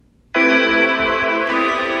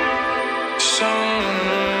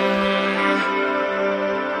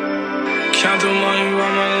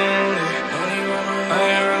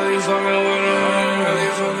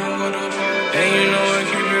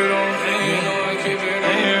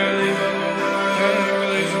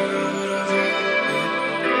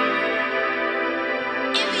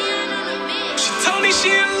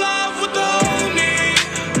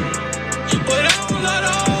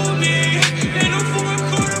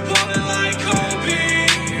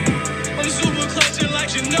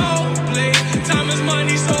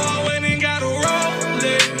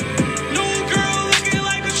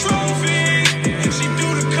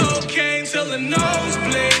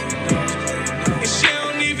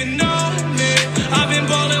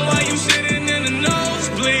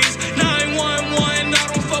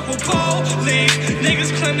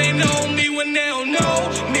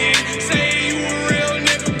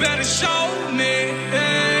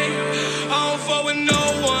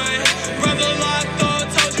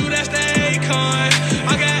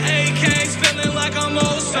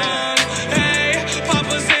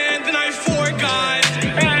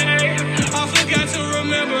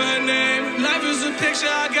a picture,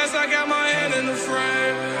 I guess I got my hand in the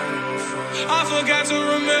frame. I forgot to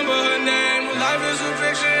remember her name. Life is a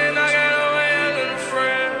picture and I got my hand in the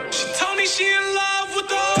frame. She told me she in love with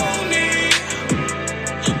the old me,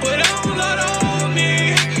 but I don't love the old me.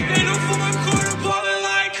 In the fourth quarter, ballin'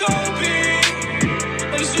 like Kobe.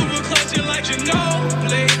 I'm super clutching like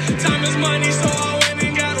Ginobili. Time is money, so I went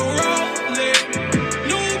and got a roll it.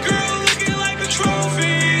 New girl looking like a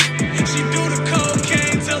trophy. She do the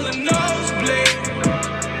cocaine till her nose bleed,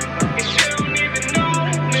 and she don't even know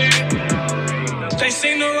me. They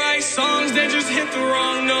sing the right songs, they just hit the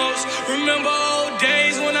wrong notes. Remember old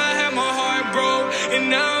days when I had my heart broke, and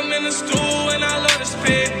now I'm in the stool and I love to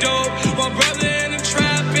spit dope. My brother in the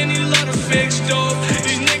trap and he love to fix dope.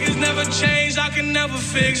 These niggas never change, I can never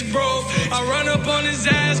fix broke. I run up on his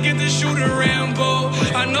ass, get the shooter Rambo.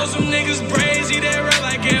 I know some niggas brazy, they rap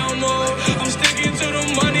like Elmo. I'm sticking to the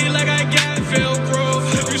money like I got Velcro.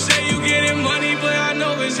 You say you getting money, but I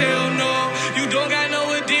know it's hell no. You don't got no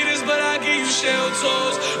Adidas, but I give you shell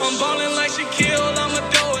toes. I'm ballin' like Shaquille, I'ma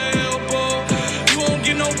throw an elbow. You won't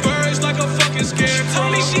get no birds like a fucking scarecrow. She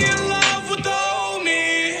told me she in